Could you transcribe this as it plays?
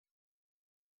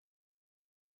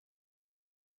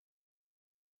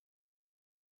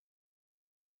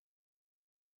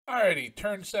Alrighty,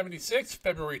 turn 76,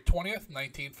 February 20th,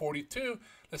 1942.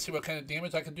 Let's see what kind of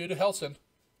damage I can do to Hellsen.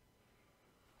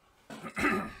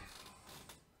 Alright,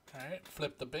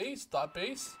 flip the base, dot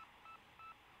base.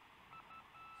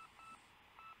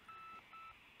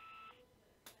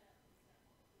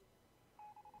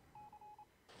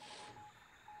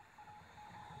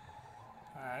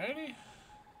 Alrighty.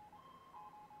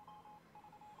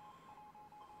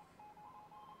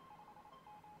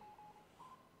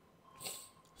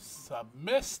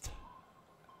 Missed.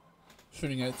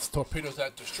 Shooting its torpedoes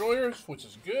at destroyers, which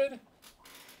is good.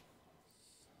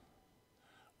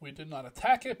 We did not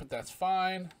attack it, but that's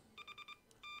fine.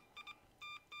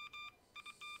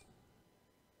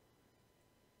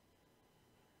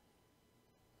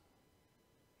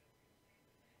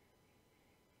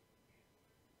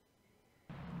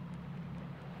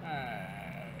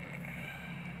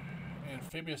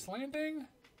 Amphibious landing.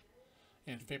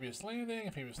 Amphibious landing.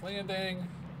 Amphibious landing.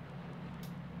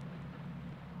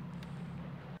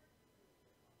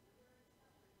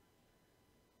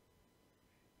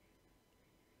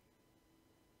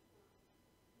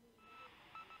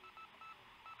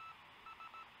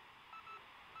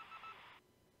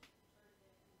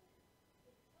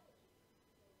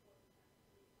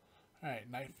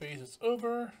 Alright, night phase is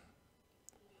over.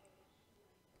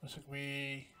 Looks like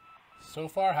we, so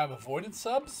far, have avoided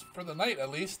subs, for the night at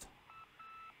least.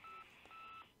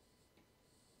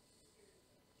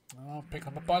 Oh, pick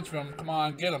up a bunch of them. Come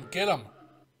on, get them, get them.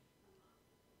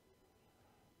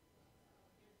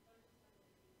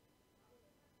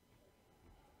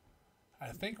 I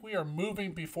think we are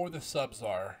moving before the subs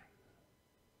are.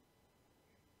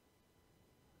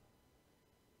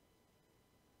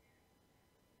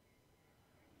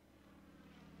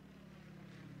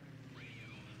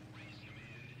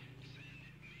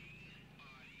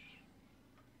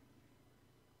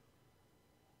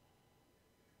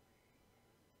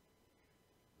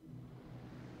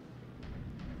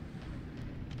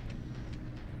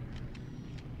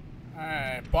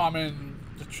 Alright, bombing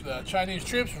the Chinese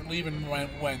troops, leaving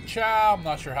Wen Chao. I'm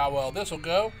not sure how well this will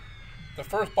go. The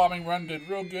first bombing run did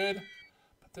real good,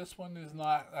 but this one is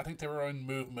not. I think they were in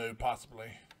move mode, possibly.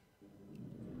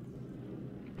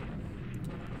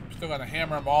 Still gonna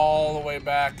hammer them all the way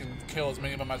back and kill as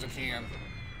many of them as I can.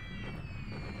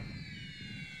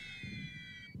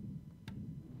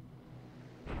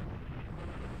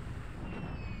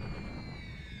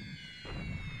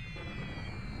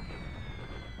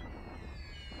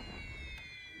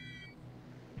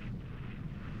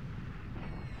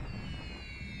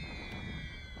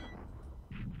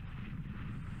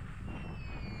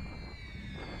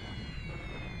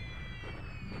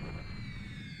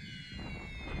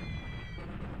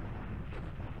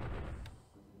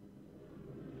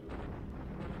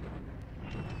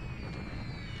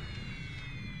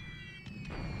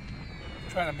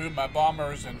 Trying to move my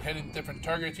bombers and hitting different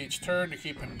targets each turn to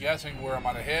keep them guessing where I'm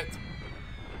going to hit.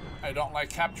 I don't like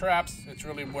cap traps. It's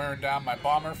really wearing down my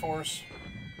bomber force.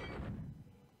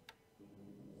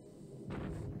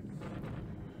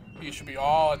 These should be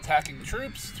all attacking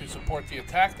troops to support the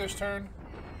attack this turn.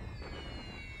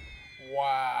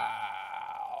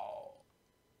 Wow.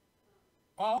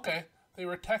 Oh, okay. They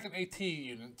were attacking AT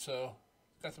units, so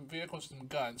got some vehicles and some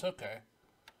guns. Okay.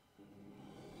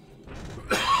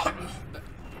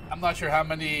 I'm not sure how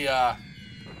many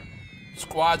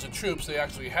squads of troops they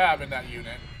actually have in that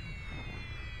unit.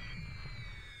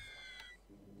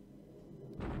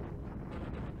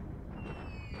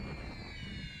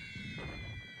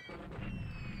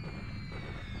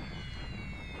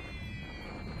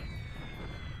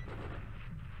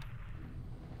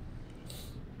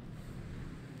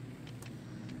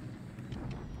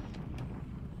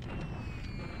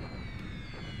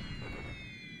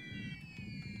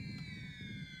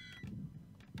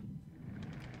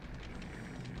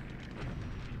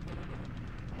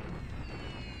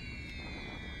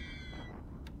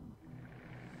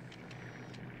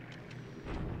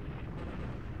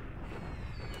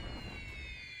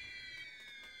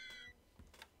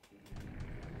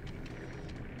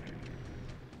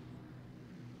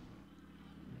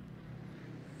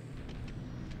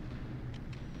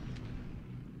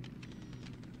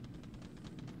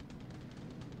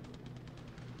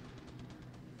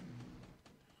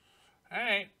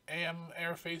 Alright, AM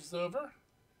air phase is over.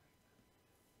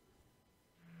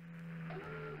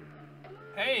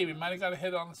 Hey, we might have got a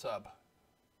hit on the sub.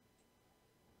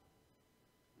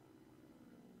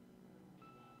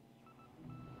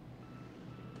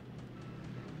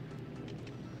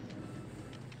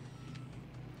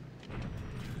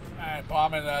 Alright,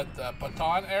 bombing at the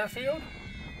Bataan airfield.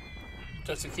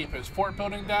 Just to keep his fort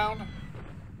building down.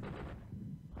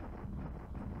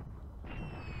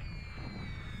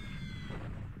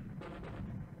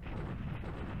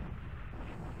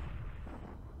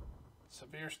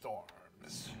 Severe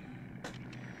storms.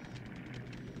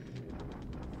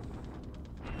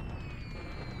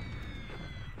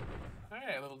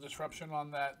 Hey, a little disruption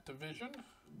on that division.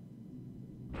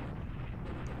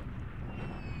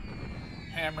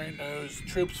 Hammering those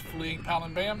troops fleeing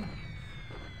Palembam.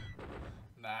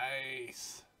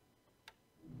 Nice.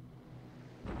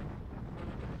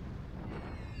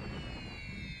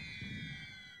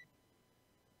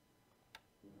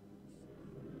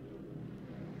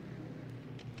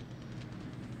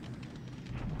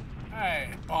 Hey,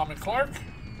 bombing Clark.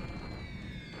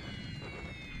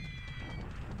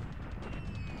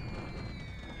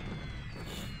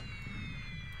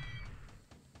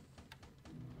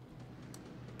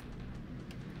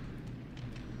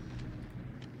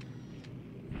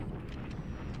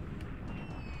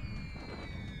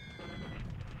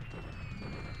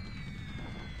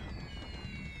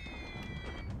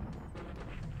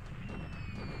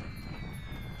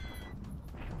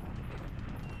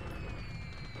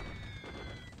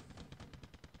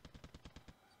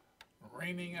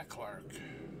 Raining at Clark.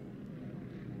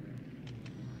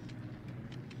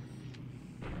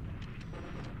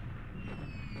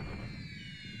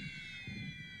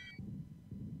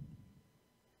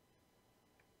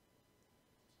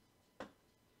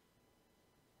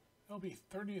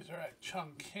 LB-30s are at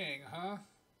Chongqing, huh?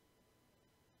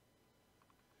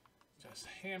 Just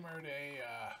hammered a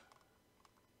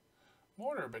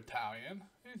mortar battalion.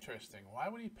 Interesting. Why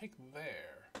would he pick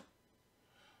there?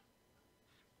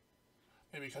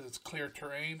 Maybe because it's clear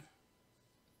terrain.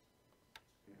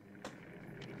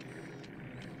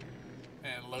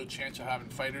 And low chance of having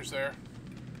fighters there.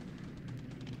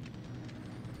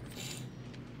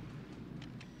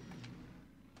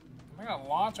 Am I gonna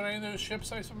launch on any of those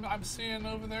ships I'm seeing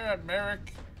over there at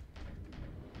Merrick?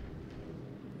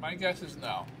 My guess is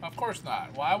no. Of course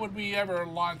not. Why would we ever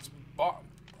launch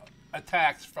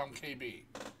attacks from KB?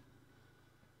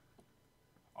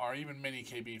 Or even mini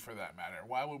KB for that matter.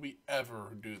 Why would we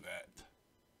ever do that?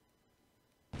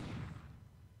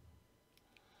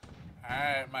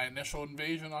 Alright, my initial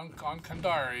invasion on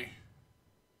Kandari.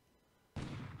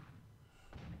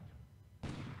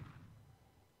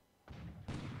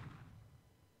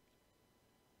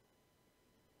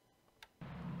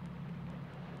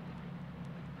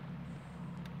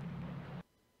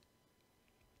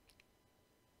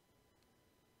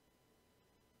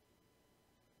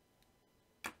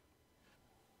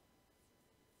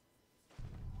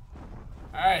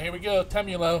 Alright, here we go,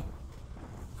 Temulo.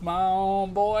 Come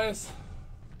on, boys.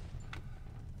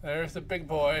 There's the big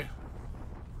boy.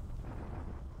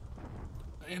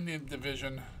 The Indian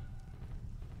Division.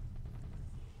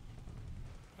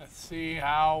 Let's see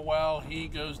how well he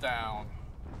goes down.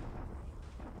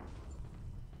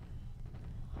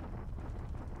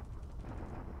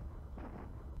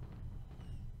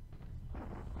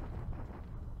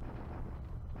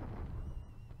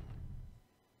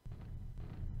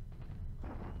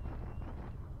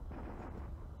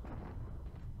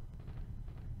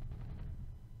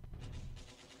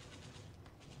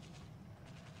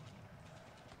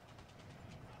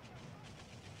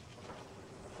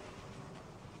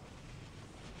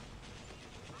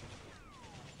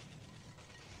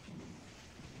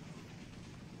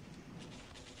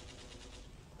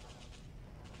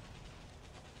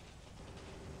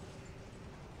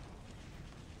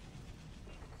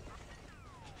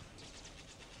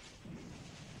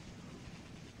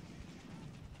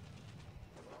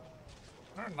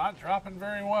 They're not dropping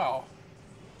very well.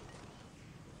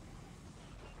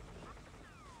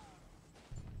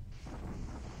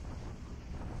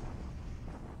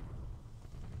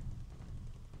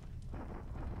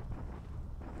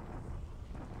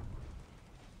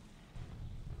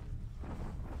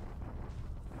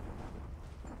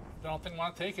 Don't think I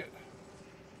want to take it.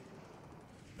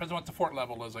 Depends on what the fort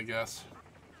level is, I guess.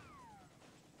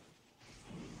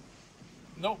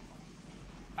 Nope.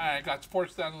 Alright, got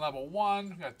forts down to level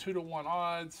 1. Got 2-to-1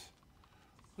 odds.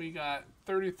 We got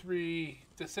 33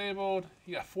 disabled.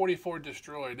 You got 44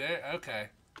 destroyed. Okay.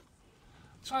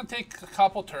 It's going to take a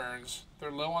couple turns.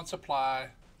 They're low on supply.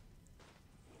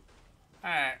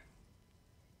 Alright.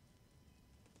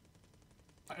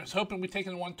 I was hoping we'd take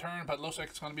it in one turn, but it looks like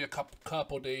it's going to be a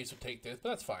couple days to take this. But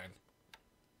that's fine.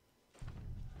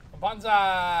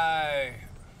 Banzai!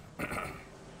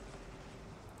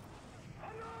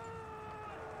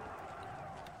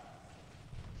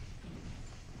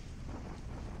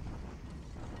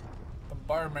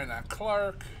 Bombardment at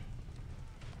Clark.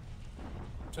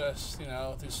 Just, you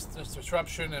know, this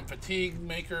disruption and fatigue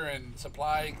maker and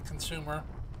supply consumer.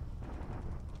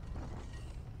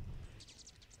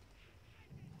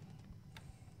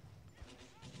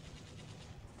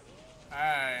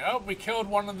 Alright, oh, we killed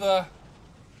one of the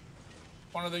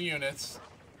units.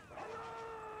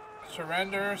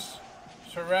 Surrenders.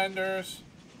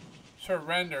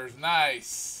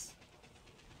 Nice.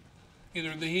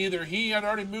 Either he had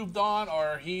already moved on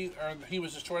or he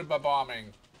was destroyed by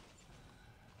bombing.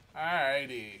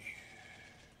 Alrighty.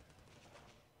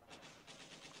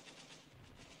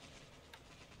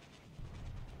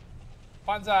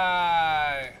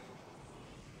 Banzai!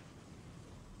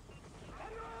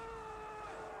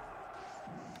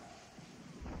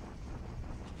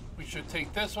 We should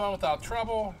take this one without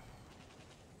trouble.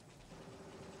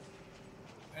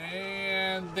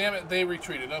 And damn it, they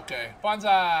retreated. Okay.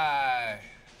 Banzai!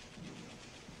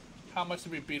 How much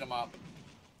did we beat them up?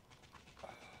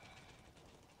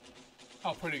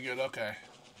 Oh, pretty good. Okay.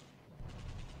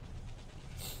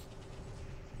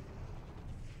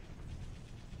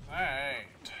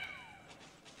 Alright.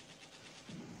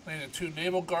 Landed 2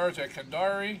 naval guards at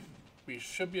Kandari. We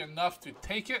should be enough to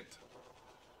take it.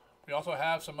 We also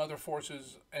have some other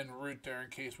forces en route there in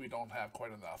case we don't have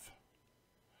quite enough.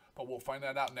 But we'll find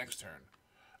that out next turn.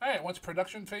 Alright, once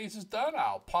production phase is done,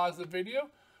 I'll pause the video.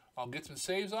 I'll get some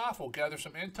saves off. We'll gather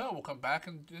some intel. We'll come back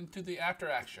into the after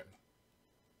action.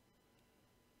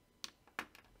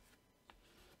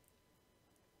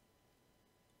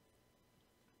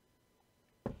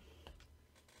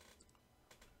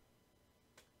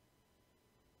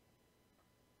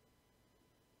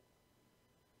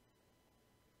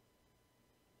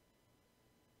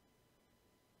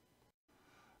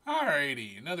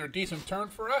 Alrighty, another decent turn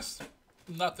for us.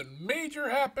 Nothing major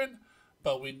happened,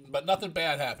 but nothing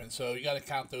bad happened. So you got to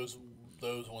count those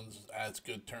ones as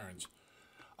good turns.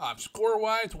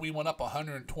 Score-wise, we went up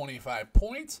 125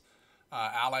 points.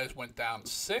 Allies went down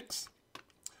 6.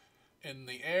 In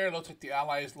the air, looks like the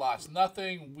Allies lost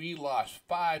nothing. We lost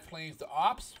 5 planes to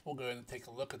ops. We'll go ahead and take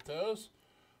a look at those.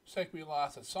 Looks like we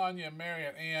lost a Sonia,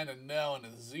 Marion, Ann, and Nell, and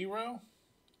a 0.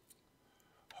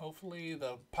 Hopefully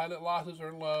the pilot losses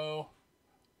are low.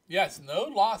 Yes, no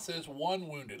losses, 1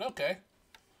 wounded. Okay.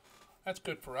 That's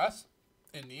good for us.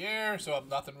 In the air, so I have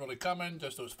nothing really coming.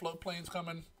 Just those float planes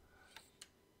coming.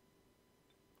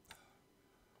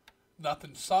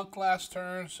 Nothing sunk last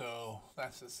turn, so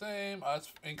that's the same.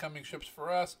 Us incoming ships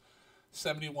for us.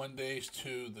 71 days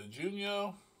to the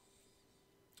Junio.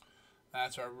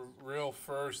 That's our real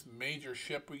first major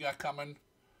ship we got coming.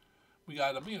 We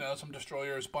got, some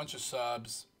destroyers, bunch of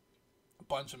subs, a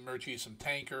bunch of merchies, some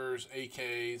tankers,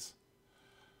 AKs,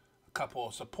 a couple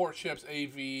of support ships,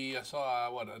 AV. I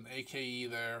saw, an AKE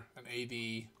there, an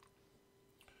AD,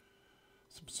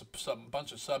 some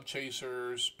bunch of sub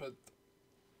chasers. But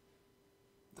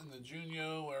then the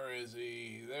Junio, where is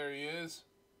he? There he is.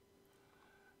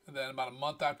 And then about a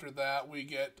month after that, we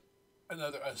get a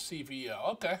CVO.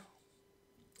 Okay,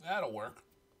 that'll work.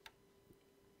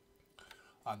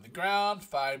 On the ground,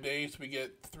 5 days, we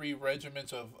get 3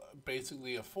 regiments of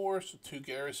basically a force, 2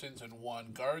 garrisons and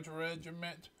 1 guards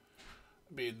regiment,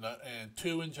 and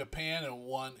 2 in Japan and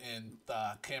 1 in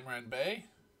Cameron Bay.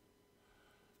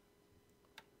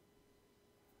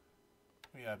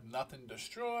 We have nothing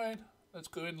destroyed. Let's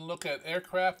go ahead and look at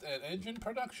aircraft and engine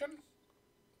production.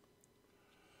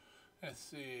 Let's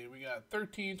see, we got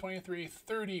 13, 23,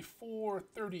 34,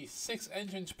 36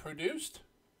 engines produced,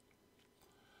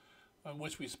 on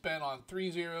which we spent on 3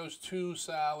 zeros, 2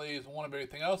 Sallies, 1 of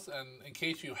everything else. And in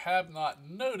case you have not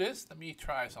noticed, let me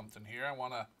try something here. I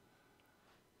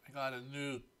got a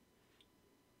new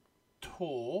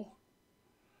tool.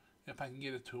 If I can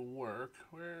get it to work.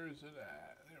 Where is it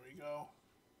at? There we go.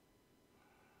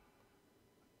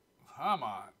 Come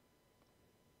on.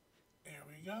 There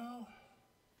we go.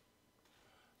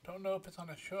 Don't know if it's going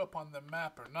to show up on the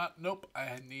map or not. Nope,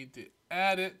 I need to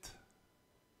add it.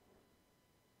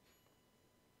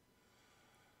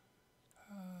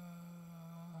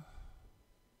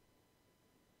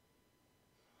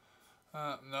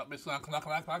 No, it's not going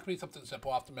to be something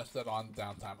simple. I'll have to mess that on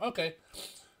downtime. Okay.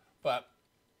 But,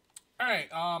 alright.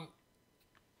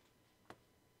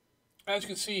 As you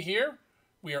can see here,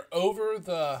 we are over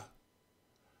the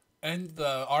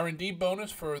R&D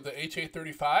bonus for the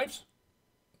HA-35s.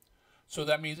 So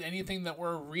that means anything that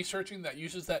we're researching that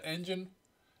uses that engine,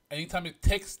 anytime it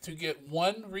ticks to get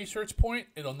 1 research point,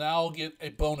 it'll now get a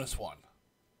bonus 1.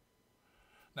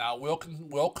 Now, will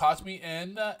cost me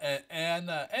an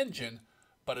engine,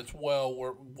 but it's well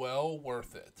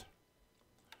worth it.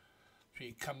 If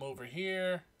you come over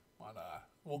here,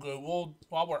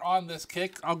 while we're on this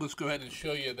kick, I'll just go ahead and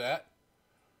show you that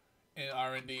in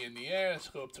R&D in the air. Let's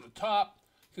go up to the top.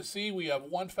 You can see we have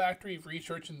 1 factory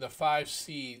researching the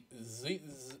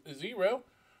 5C0,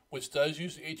 which does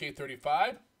use the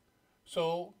HA-35.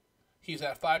 So he's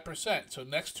at 5%. So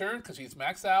next turn, because he's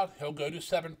maxed out, he'll go to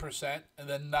 7%, and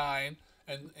then 9,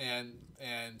 and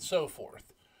so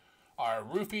forth. Our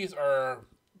roofies are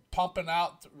pumping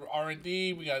out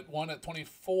R&D. We got one at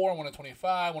 24, one at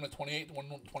 25, one at 28,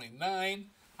 one at 29.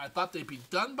 I thought they'd be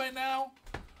done by now,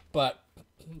 but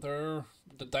the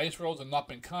dice rolls have not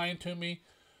been kind to me,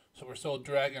 so we're still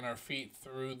dragging our feet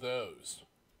through those.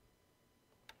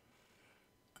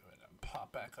 Go ahead and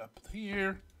pop back up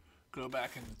here, go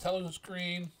back into the television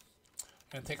screen,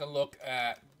 and take a look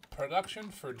at production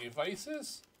for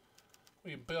devices.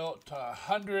 We built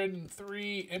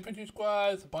 103 infantry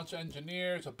squads, a bunch of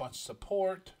engineers, a bunch of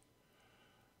support.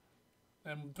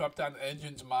 Then dropped down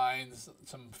engines, mines,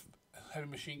 some heavy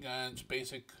machine guns,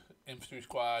 basic infantry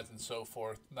squads, and so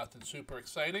forth. Nothing super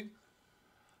exciting.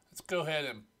 Let's go ahead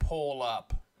and pull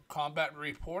up Combat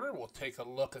Reporter. We'll take a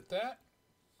look at that.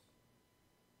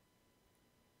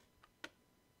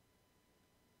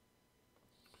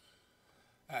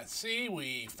 At sea,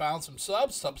 we found some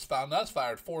subs. Subs found us,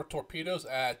 fired 4 torpedoes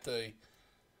at a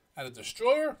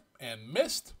destroyer, and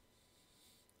missed.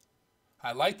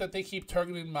 I like that they keep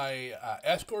targeting my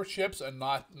escort ships and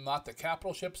not the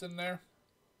capital ships in there.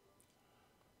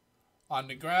 On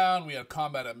the ground, we had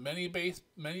combat at many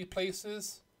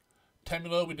places.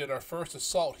 Temulo, we did our first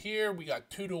assault here. We got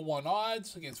 2-to-1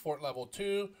 odds against Fort Level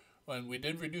 2. When we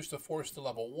did reduce the force to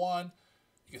Level 1,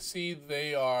 you can see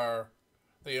they are...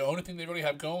 The only thing they really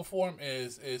have going for them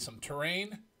is some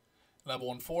terrain, level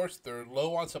 1 force. They're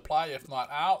low on supply, if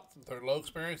not out. They're low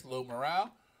experience, low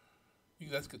morale. You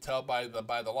guys could tell by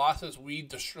the losses. We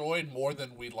destroyed more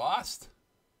than we lost.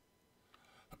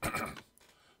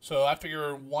 So I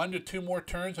figure 1 to 2 more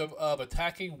turns of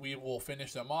attacking, we will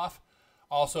finish them off.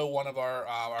 Also, one of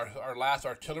our last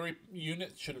artillery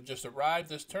unit should have just arrived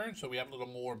this turn, so we have a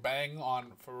little more bang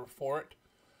on for it.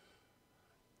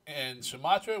 In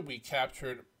Sumatra, we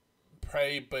captured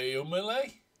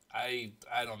Prebeumile. I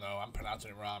don't know. I'm pronouncing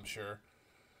it wrong, I'm sure.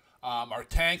 Our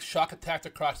tanks shock attacked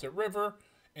across the river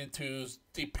into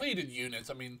depleted units.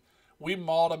 I mean, we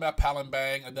mauled them at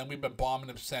Palembang, and then we've been bombing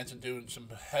them since and doing some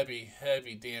heavy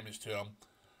damage to them.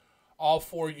 All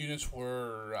 4 units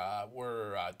were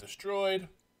destroyed.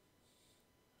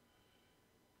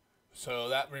 So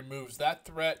that removes that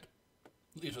threat.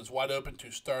 Leaves us wide open to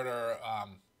start our...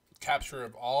 capture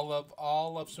of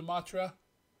all of Sumatra.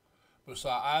 Musa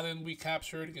Island we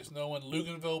captured against no one.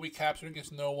 Luganville we captured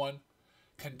against no one.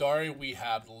 Kandari we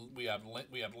have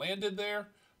landed there.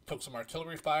 Took some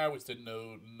artillery fire, which did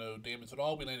no damage at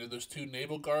all. We landed those 2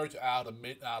 naval guards out of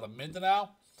Mindanao.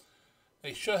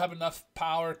 They should have enough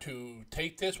power to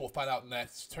take this. We'll find out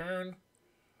next turn.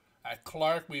 At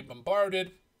Clark we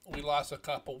bombarded. We lost a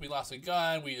couple. We lost a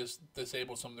gun. We just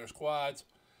disabled some of their squads.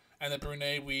 And at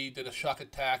Brunei, we did a shock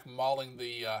attack, mauling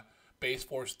the base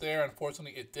force there.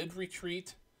 Unfortunately, it did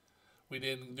retreat. We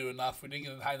didn't do enough. We didn't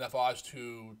get high enough odds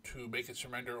to make it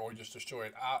surrender or just destroy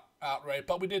it outright.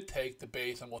 But we did take the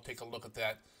base, and we'll take a look at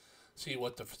that, see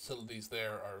what the facilities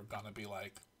there are going to be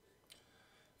like.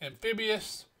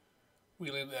 Amphibious,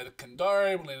 we landed at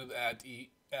Kandari. We landed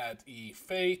at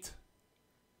Fate.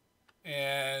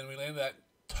 And we landed at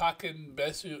Takan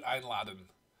Besu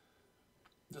Einladen.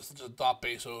 This is just a dot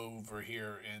base over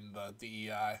here in the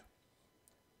DEI.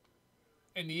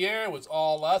 In the air, it was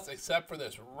all us except for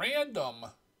this random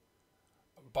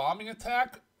bombing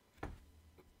attack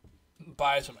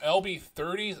by some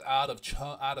LB-30s out of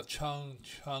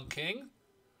Chongqing.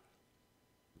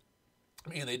 I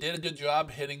mean, they did a good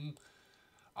job hitting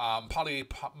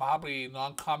probably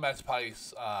non-combat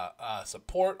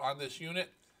support on this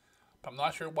unit. But I'm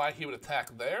not sure why he would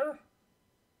attack there.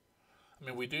 I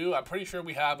mean, we do. I'm pretty sure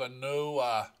we have a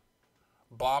no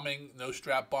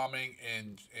strap bombing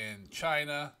in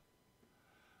China.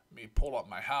 Let me pull up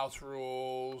my house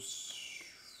rules.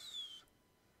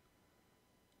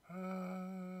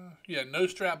 Yeah, no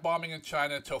strap bombing in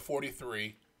China until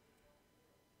 43.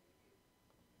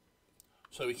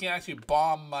 So we can't actually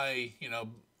bomb my,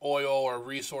 oil or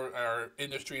resource or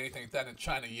industry, anything like that in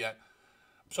China yet.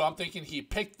 So I'm thinking he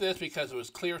picked this because it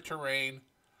was clear terrain.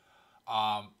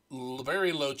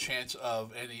 Very low chance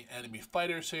of any enemy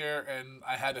fighters here, and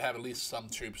I had to have at least some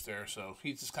troops there. So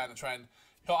he's just kind of trying.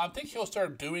 I think he'll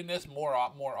start doing this more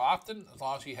often as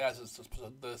long as he has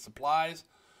the supplies,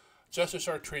 just to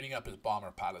start training up his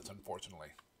bomber pilots.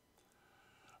 Unfortunately,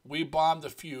 we bombed a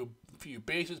few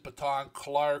bases. Bataan,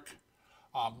 Clark,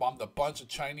 bombed a bunch of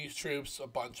Chinese troops, a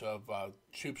bunch of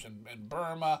troops in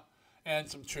Burma, and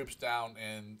some troops down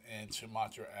in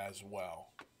Sumatra as well.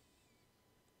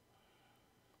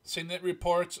 Signet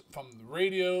reports from the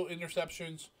radio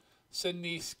interceptions.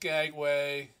 Sydney,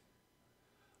 Skagway,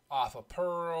 off of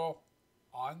Pearl,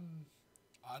 On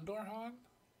Ondorhan?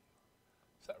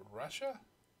 Is that Russia?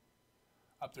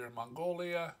 Up there in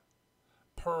Mongolia,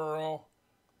 Pearl,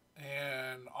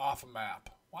 and off map.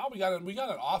 Wow, we got an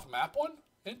off map one.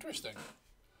 Interesting.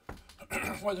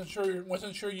 wasn't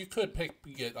sure you could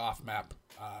get off map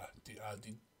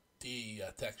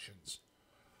detections.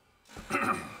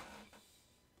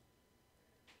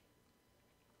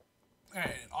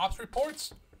 And ops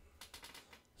reports.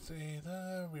 See,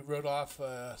 we wrote off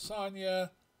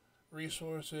Sonya,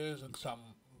 resources, and some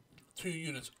 2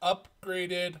 units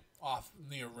upgraded off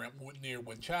near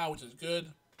Wenchao, which is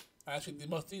good. Actually,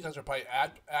 most of these guys are probably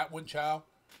at Wenchao.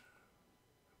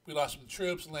 We lost some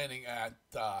troops landing at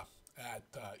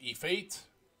E8.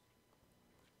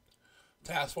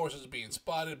 Task forces being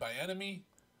spotted by enemy.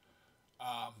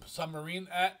 Submarine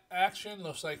action.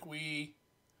 Looks like we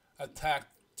attacked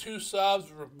 2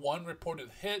 subs. 1 reported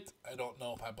hit. I don't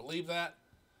know if I believe that.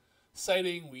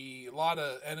 Sighting. A lot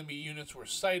of enemy units were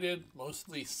sighted.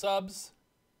 Mostly subs.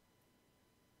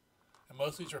 And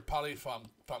most of these are probably from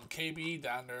KB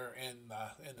down there in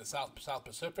the South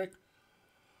Pacific.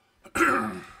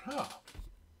 Oh.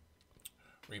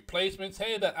 Replacements.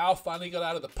 Hey, that Al finally got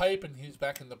out of the pipe and he's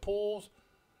back in the pools.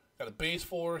 Got a base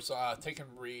force taking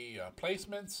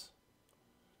replacements.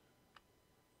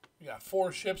 We got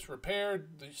 4 ships repaired.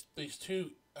 These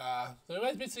 2.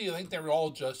 Basically, I think they were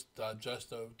all just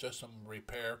some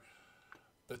repair.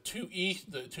 The 2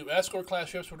 escort class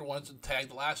ships were the ones that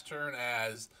tagged last turn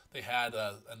as they had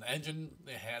an engine.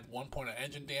 They had 1 point of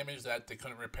engine damage that they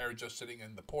couldn't repair just sitting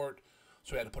in the port,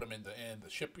 so we had to put them in the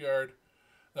shipyard.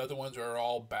 The other ones are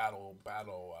all battle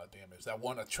damage. That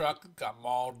one, a truck, got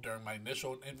mauled during my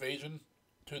initial invasion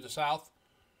to the south,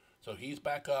 so he's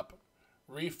back up.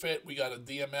 Refit, we got a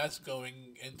DMS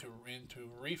going into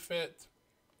refit.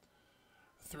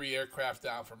 3 aircraft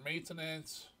down for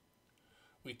maintenance.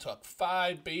 We took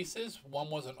 5 bases. 1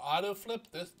 was an auto flip.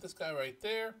 This guy right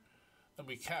there. Then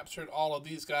we captured all of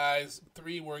these guys.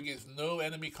 3 were against no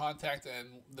enemy contact,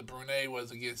 and the Brunei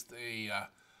was against a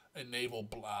naval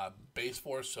base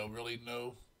force. So really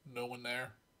no one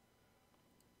there.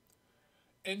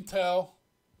 Intel,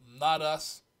 not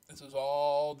us. This is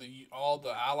all the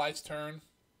allies' turn.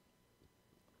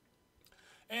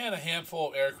 And a handful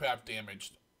of aircraft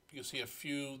damaged. You can see a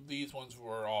few. These ones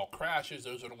were all crashes.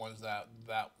 Those are the ones that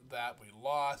we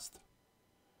lost.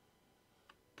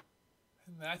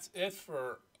 And that's it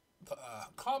for the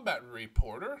combat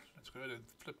reporter. Let's go ahead and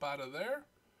flip out of there.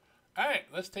 All right,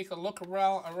 let's take a look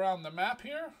around the map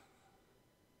here.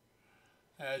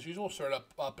 As usual, start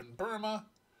up in Burma.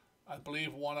 I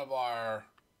believe one of our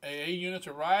AA units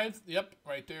arrived. Yep,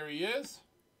 right there he is.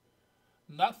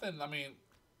 Nothing. I mean,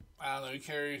 I don't know, he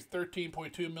carries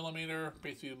 13.2 millimeter,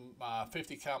 basically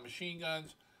 50 cal machine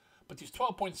guns, but these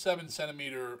 12.7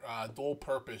 centimeter dual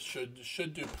purpose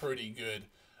should do pretty good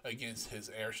against his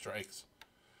airstrikes.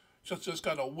 So it's just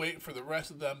gotta wait for the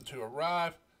rest of them to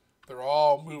arrive. They're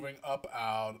all moving up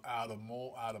out of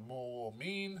Mo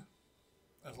Mean,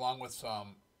 along with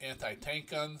some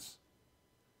anti-tank guns.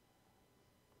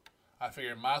 I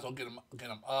figured might as well get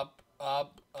them up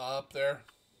there.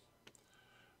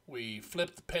 We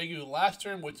flipped Pegu last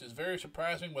turn, which is very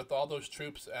surprising with all those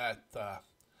troops at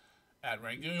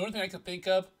Rangoon. The only thing I can think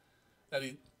of that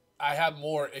I have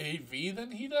more AV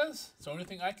than he does. It's the only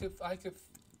thing I could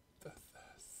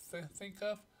think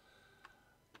of.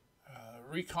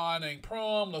 Reconning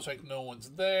Prom, looks like no one's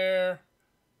there.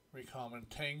 Reconning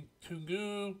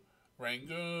Tungu,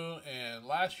 Rangoon, and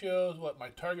last shows what my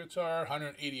targets are.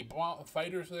 180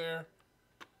 fighters there.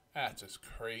 That's just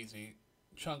crazy.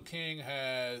 Chungking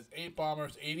has 8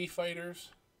 bombers, 80 fighters.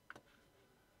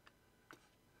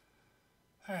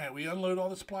 Alright, we unload all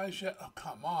the supplies yet? Oh,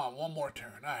 come on, one more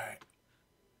turn. Alright.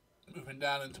 Moving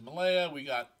down into Malaya. We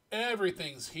got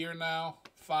everything's here now,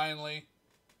 finally.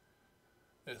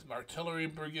 This artillery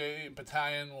brigade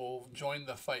battalion will join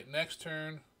the fight next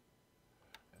turn.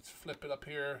 Let's flip it up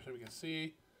here so we can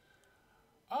see.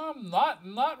 Not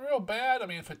real bad. I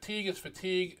mean, fatigue is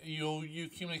fatigue. You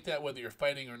accumulate that whether you're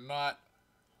fighting or not.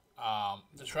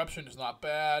 Disruption is not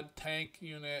bad. Tank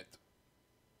unit.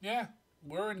 Yeah,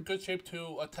 we're in good shape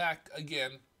to attack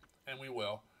again, and we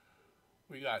will.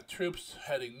 We got troops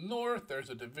heading north. There's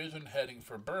a division heading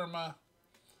for Burma.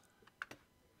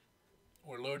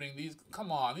 We're loading these.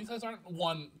 Come on, these guys aren't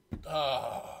one.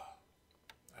 Alright.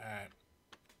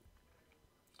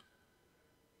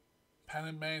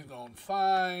 Panic Bang's going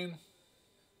fine.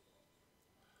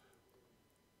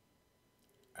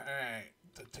 Alright.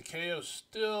 The Takeo's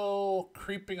still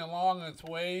creeping along its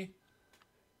way.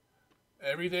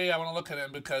 Every day I want to look at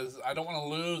him because I don't want to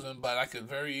lose him, but I could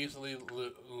very easily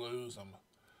lose him.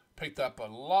 Picked up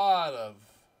a lot of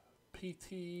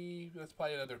PT. That's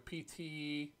probably another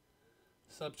PT.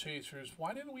 Sub chasers.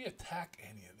 Why didn't we attack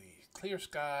any of these? Clear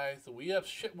skies. Do we have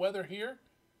shit weather here?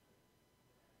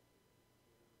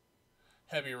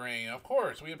 Heavy rain. Of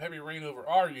course, we have heavy rain over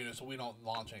our unit, so we don't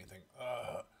launch anything.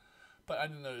 But I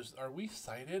didn't notice. Are we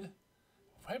sighted?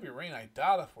 Heavy rain, I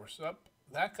doubt if we're up.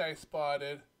 That guy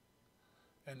spotted.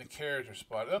 And the carriers are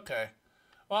spotted. Okay.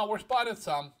 Well, we're spotted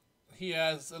some. He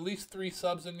has at least 3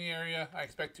 subs in the area. I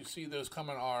expect to see those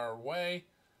coming our way.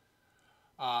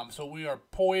 So we are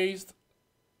poised.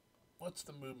 What's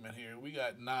the movement here? We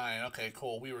got 9. Okay,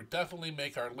 cool. We will definitely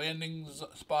make our landing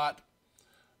spot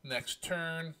next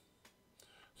turn.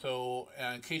 So,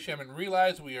 in case you haven't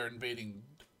realized, we are invading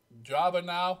Java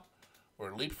now.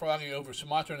 We're leapfrogging over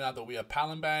Sumatra now that we have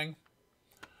Palembang.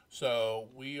 So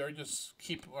we are just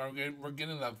we're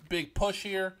getting a big push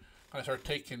here. I'm gonna start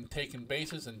taking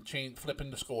bases and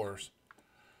flipping the scores.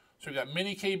 So we got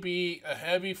mini KB, a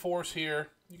heavy force here.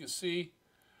 You can see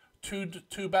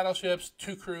two battleships,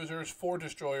 2 cruisers, 4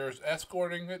 destroyers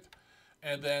escorting it,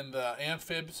 and then the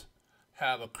amphibs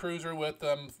have a cruiser with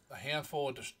them, a handful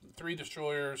of 3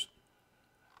 destroyers,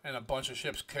 and a bunch of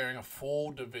ships carrying a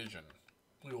full division.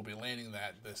 We will be landing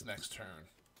that this next turn.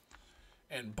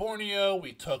 In Borneo,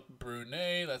 we took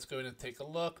Brunei. Let's go ahead and take a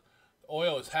look. The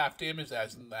oil is half damaged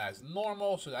as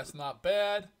normal, so that's not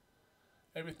bad.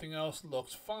 Everything else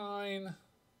looks fine.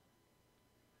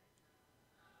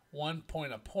 1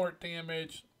 point of port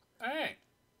damage. Alright.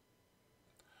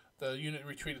 The unit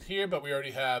retreated here, but we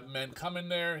already have men coming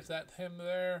there. Is that him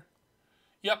there?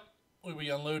 Yep. We'll be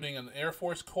unloading an Air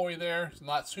Force Koi there. It's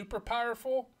not super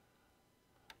powerful,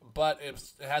 but it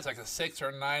has like a 6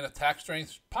 or 9 attack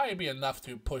strength. Probably be enough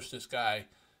to push this guy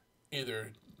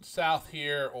either south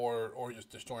here or just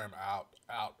destroy him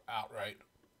outright.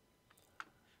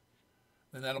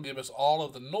 Then that'll give us all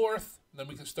of the north. Then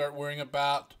we can start worrying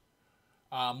about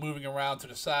moving around to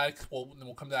the side. Then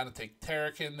we'll come down and take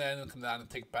Tarakan, then and come down and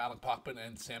take Balikpapan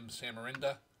and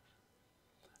Samarinda.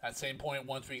 At the same point,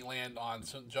 once we land on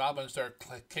Java and start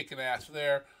kicking ass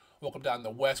there, we'll come down the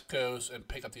west coast and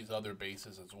pick up these other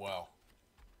bases as well.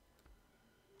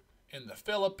 In the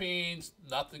Philippines,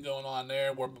 nothing going on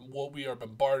there. We are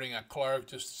bombarding at Clark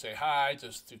just to say hi,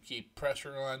 just to keep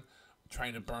pressure on,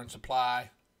 trying to burn supply.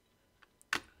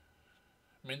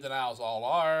 Mindanao is all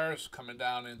ours. Coming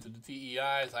down into the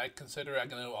DEIs, I consider, I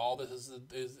know all this is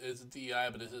a DEI,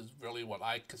 but this is really what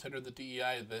I consider the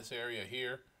DEI, this area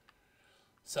here.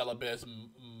 Celebes,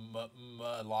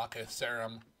 Malacca,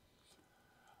 Serum.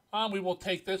 We will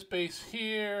take this base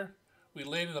here. We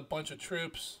landed a bunch of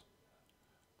troops.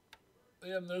 They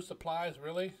have no supplies,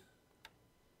 really.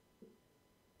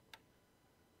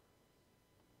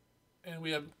 And we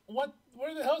have,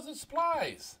 where the hell's the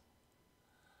supplies?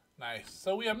 Nice.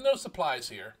 So we have no supplies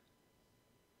here.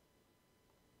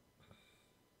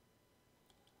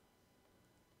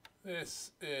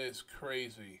 This is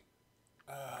crazy.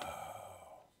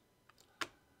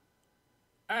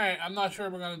 Alright, I'm not sure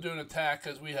we're going to do an attack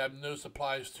because we have no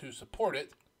supplies to support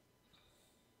it.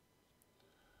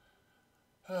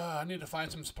 I need to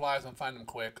find some supplies and find them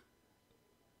quick.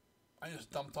 I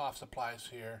just dumped off supplies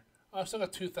here. Oh, I still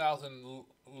got 2,000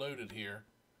 loaded here.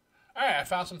 Alright, I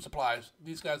found some supplies.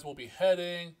 These guys will be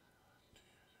heading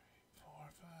 4,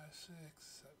 5, 6,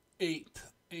 7, 8.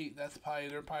 8. That's probably,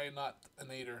 they're probably not an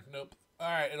 8er. Nope.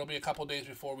 Alright, it'll be a couple days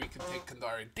before we can take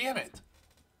Kandari. Damn it!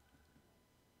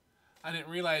 I didn't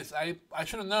realize, I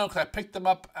should have known because I picked them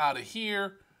up out of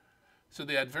here. So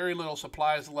they had very little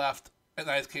supplies left. And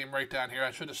I just came right down here.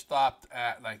 I should have stopped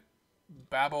at like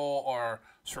Babel or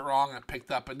Sarong and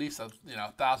picked up at least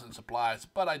 1,000 supplies,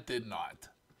 but I did not.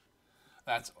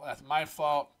 That's my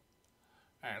fault.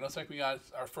 All right, looks like we got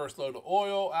our first load of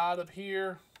oil out of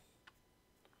here.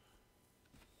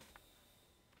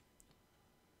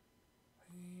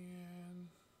 And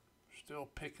still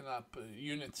picking up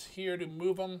units here to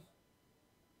move them.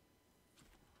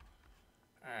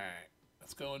 All right,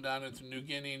 let's go down into New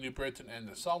Guinea, New Britain, and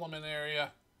the Solomon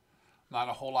area. Not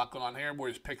a whole lot going on here. We're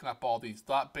just picking up all these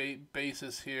dot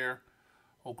bases here.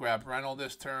 We'll grab Rental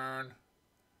this turn.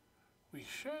 We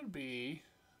should be...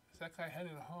 Is that guy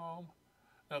heading home?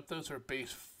 Nope, those are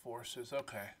base forces.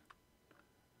 Okay.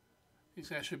 These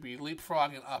guys should be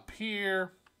leapfrogging up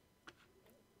here.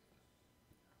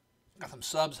 Got some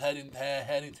subs heading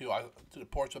to the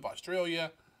ports of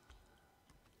Australia.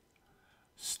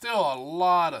 Still a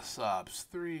lot of subs.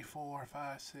 3, 4,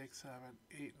 5, 6, 7,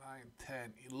 8, 9,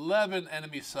 10, 11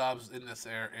 enemy subs in this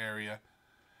area.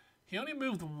 He only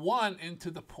moved 1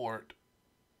 into the port.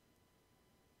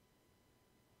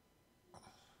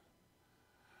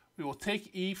 We will take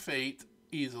E-Fate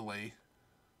easily.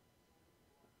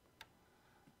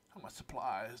 How much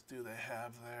supplies do they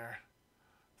have there?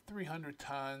 300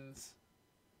 tons.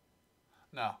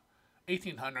 No,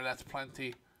 1,800, that's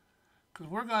plenty. Because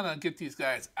we're going to get these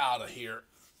guys out of here.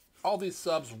 All these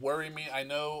subs worry me. I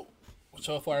know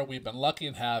so far we've been lucky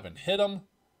and haven't hit them.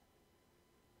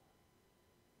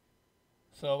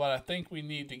 So, but I think we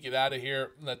need to get out of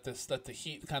here. Let the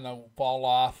heat kind of fall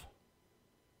off.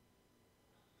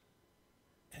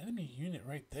 Enemy unit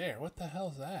right there. What the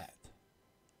hell's that?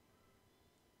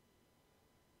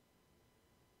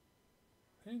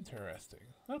 Interesting.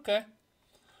 Okay.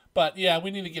 But yeah, we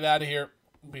need to get out of here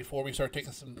before we start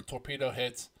taking some torpedo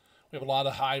hits. We have a lot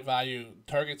of high value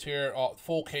targets here. All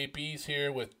full KBs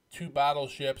here with 2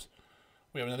 battleships.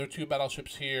 We have another 2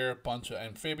 battleships here. A bunch of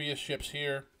amphibious ships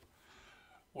here.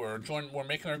 We're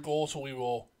making our goal, so we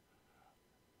will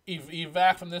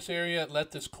evac from this area,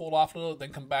 let this cool off a little,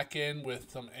 then come back in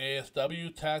with some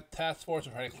ASW task force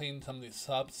and try to clean some of these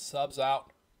subs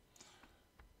out.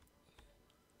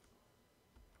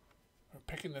 We're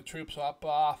picking the troops up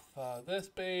off this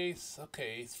base.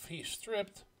 Okay, he's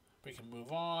stripped. We can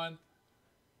move on.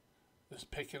 Just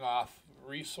picking off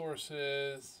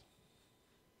resources.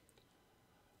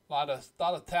 A lot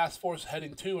of task force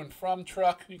heading to and from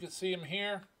truck. You can see them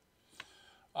here.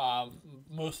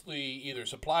 Mostly either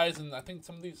supplies, and I think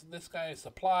some of this guy is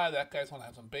supply. That guy's gonna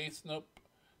have some base. Nope,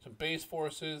 some base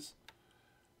forces.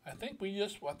 I think we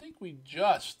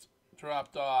just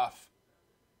dropped off,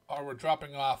 or we're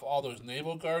dropping off all those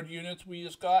naval guard units we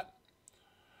just got.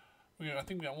 I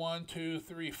think we got 1, 2,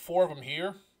 3, 4 of them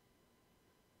here.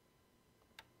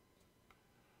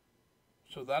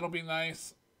 So that'll be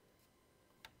nice.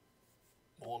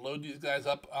 We'll load these guys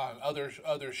up on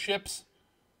other ships.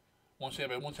 Once they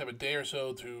have a day or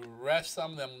so to rest,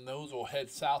 some of them, those will head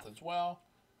south as well.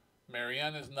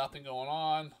 Mariana's nothing going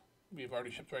on. We've already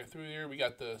shipped right through here. We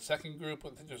got the second group. I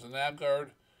think there's a nav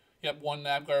guard. Yep, 1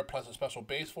 nav guard plus a special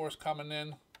base force coming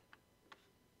in.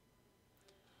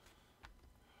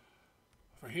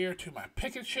 For here to my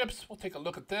picket ships, we'll take a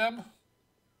look at them.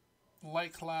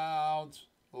 Light clouds,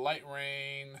 light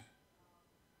rain,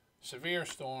 severe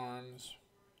storms,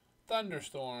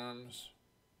 thunderstorms,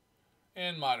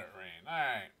 and moderate rain.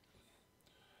 Alright.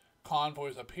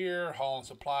 Convoys up here, hauling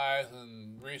supplies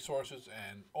and resources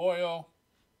and oil.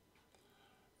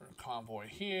 Convoy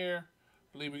here. I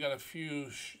believe we got a few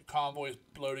convoys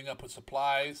loading up with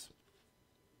supplies.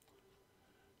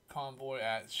 Convoy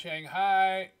at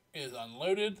Shanghai is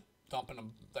unloaded,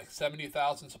 dumping like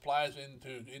 70,000 supplies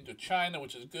into China,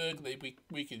 which is good.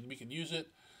 We can use it.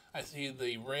 I see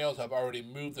the rails have already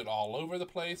moved it all over the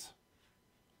place.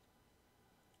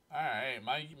 All right,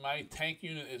 my tank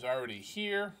unit is already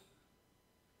here.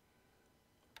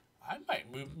 I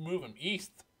might move him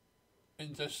east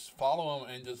and just follow him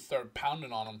and just start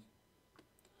pounding on him.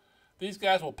 These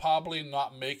guys will probably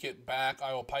not make it back.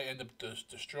 I will probably end up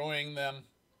destroying them.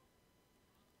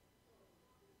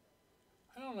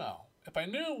 I don't know. If I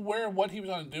knew what he was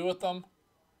going to do with them,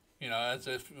 you know, as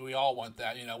if we all want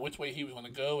that, you know, which way he was going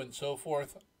to go and so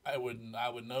forth, I would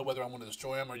know whether I'm going to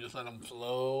destroy him or just let him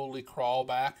slowly crawl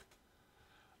back.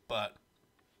 But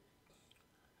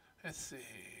let's see.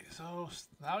 So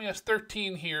now he has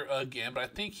 13 here again, but I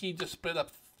think he just split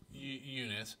up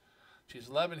units. She's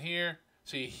 11 here.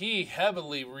 See, he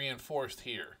heavily reinforced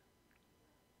here.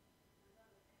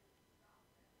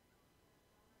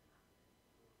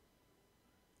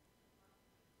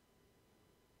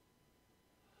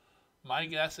 My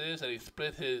guess is that he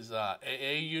split his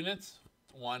AA units,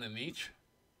 1 in each.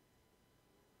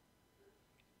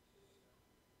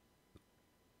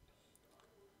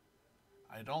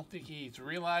 I don't think he's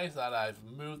realized that I've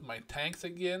moved my tanks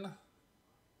again. Are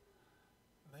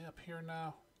they up here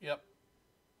now? Yep.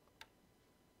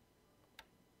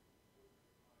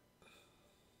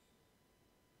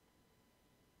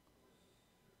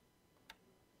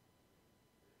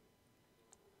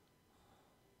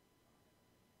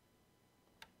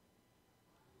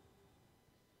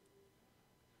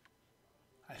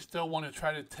 I still want to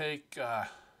try to take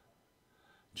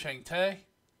Chengte.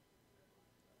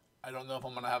 I don't know if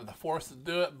I'm going to have the force to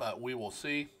do it, but we will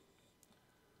see.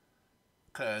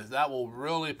 Because that will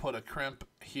really put a crimp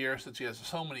here since he has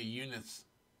so many units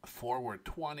forward.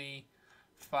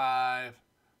 25,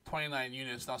 29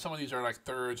 units. Now some of these are like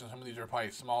thirds and some of these are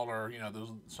probably smaller, you know,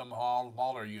 some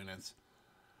smaller units.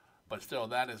 But still,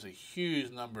 that is a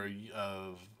huge number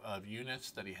of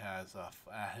units that he has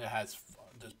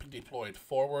deployed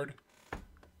forward.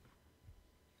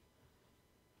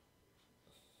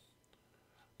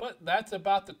 But that's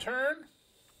about the turn.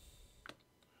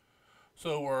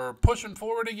 So we're pushing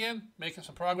forward again, making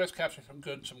some progress, capturing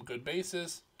some good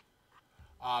bases.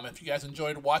 If you guys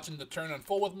enjoyed watching the turn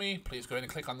unfold with me, please go ahead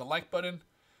and click on the like button.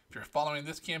 If you're following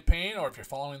this campaign, or if you're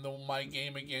following my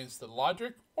game against the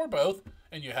Logic, or both,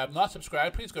 and you have not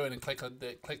subscribed, please go ahead and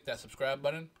click that subscribe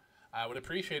button. I would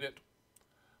appreciate it.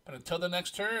 But until the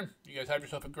next turn, you guys have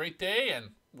yourself a great day, and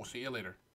we'll see you later.